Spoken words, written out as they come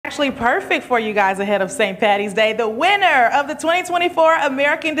actually perfect for you guys ahead of St. Patty's Day. The winner of the 2024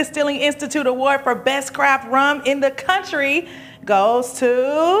 American Distilling Institute Award for Best Craft Rum in the country goes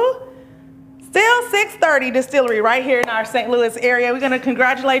to Still 630 Distillery right here in our St. Louis area. We're going to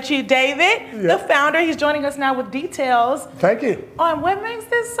congratulate you, David, the founder. He's joining us now with details. Thank you. On what makes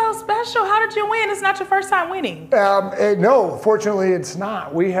this so special? How did you win? It's not your first time winning. No, fortunately it's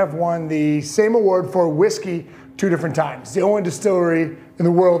not. We have won the same award for whiskey 2 different times. The only distillery in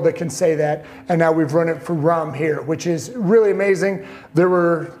the world that can say that. And now we've run it for rum here, which is really amazing. There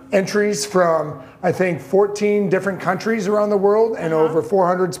were entries from, I think, 14 different countries around the world and over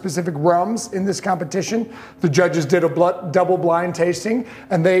 400 specific rums in this competition. The judges did a double blind tasting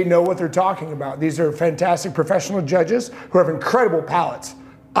and they know what they're talking about. These are fantastic professional judges who have incredible palates.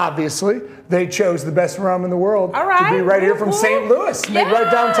 Obviously, they chose the best rum in the world to be right here from St. Louis, made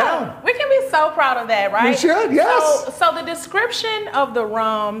right downtown. We can be so proud of that, right? We should, yes. So the description of the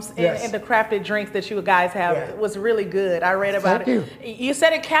rums and the crafted drinks that you guys have was really good. I read about it. You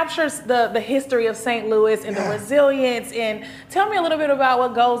said it captures the history of St. Louis and the resilience. And tell me a little bit about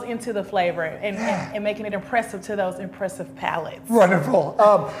what goes into the flavor and making it impressive to those impressive palates. Wonderful.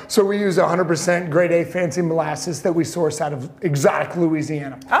 So we use 100% grade A fancy molasses that we source out of exotic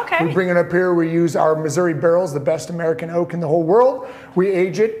Louisiana. Okay. We bring it up here. We use our Missouri barrels, the best American oak in the whole world. We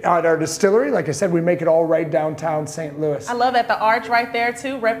age it at our distillery. Like I said, we make it all right downtown St. Louis. I love that. The arch right there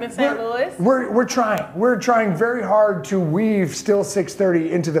too, repping St. Louis. We're trying. We're trying very hard to weave Still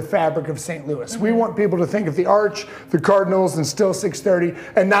 630 into the fabric of St. Louis. We want people to think of the arch, the Cardinals, and Still 630,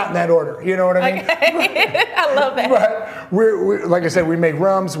 and not in that order. You know what I mean? Okay. I love that. But we're like I said, we make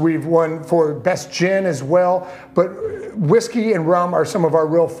rums. We've won for best gin as well. But whiskey and rum are some of our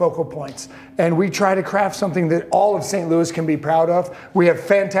real focal points. And we try to craft something that all of St. Louis can be proud of. We have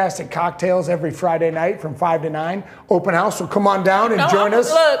fantastic cocktails every Friday night from 5 to 9. Open house, so come on down and join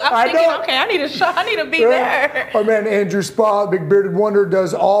us. Look, I'm thinking, okay, I need to be there. Our man Andrew Spa, Big Bearded Wonder,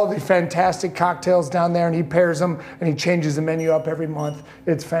 does all the fantastic cocktails down there, and he pairs them and he changes the menu up every month.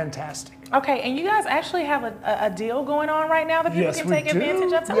 It's fantastic. Okay, and you guys actually have a deal going on right now that people can take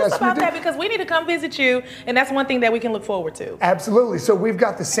advantage of. Tell us about that, because we need to come visit you, and that's one thing that we can look forward to. Absolutely. So we've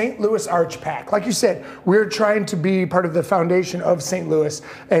got the St. Louis Arch Pack. Like you said, we're trying to be part of the foundation of St. Louis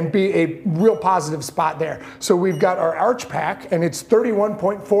and be a real positive spot there. So we've got our Arch Pack, and it's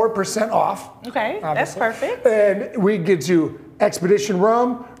 31.4% off. Okay, that's perfect. And we get you Expedition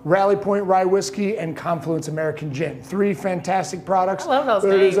Rum, Rally Point Rye Whiskey, and Confluence American Gin. 3 fantastic products. I love those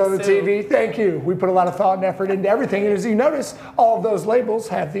names. It is on the too. TV. Thank you. We put a lot of thought and effort into everything. And as you notice, all of those labels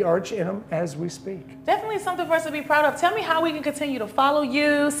have the arch in them as we speak. Definitely something for us to be proud of. Tell me how we can continue to follow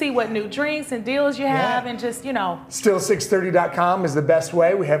you, see what new drinks and deals you have, and just, you know. Still630.com is the best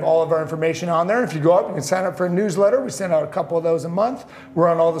way. We have all of our information on there. If you go up, you can sign up for a newsletter. We send out a couple of those a month. We're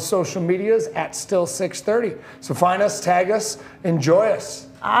on all the social medias at Still630. So find us, tag us, enjoy us.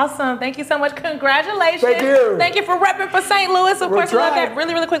 Awesome. Thank you so much. Congratulations. Thank you. Thank you for repping for St. Louis. Of course, trying. love that.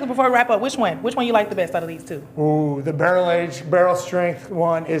 Really, really quickly before we wrap up, which one you like the best out of these 2? Ooh, the barrel aged, barrel strength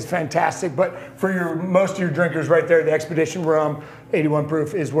one is fantastic. But for most of your drinkers right there, the Expedition Rum, 81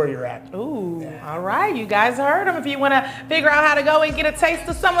 proof is where you're at. Ooh, all right. You guys heard them. If you want to figure out how to go and get a taste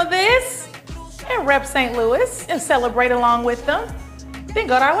of some of this and rep St. Louis and celebrate along with them, then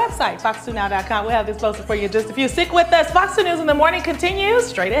go to our website, fox2now.com. We'll have this posted for you in just a few. Stick with us. Fox 2 News in the Morning continues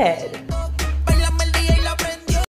straight ahead.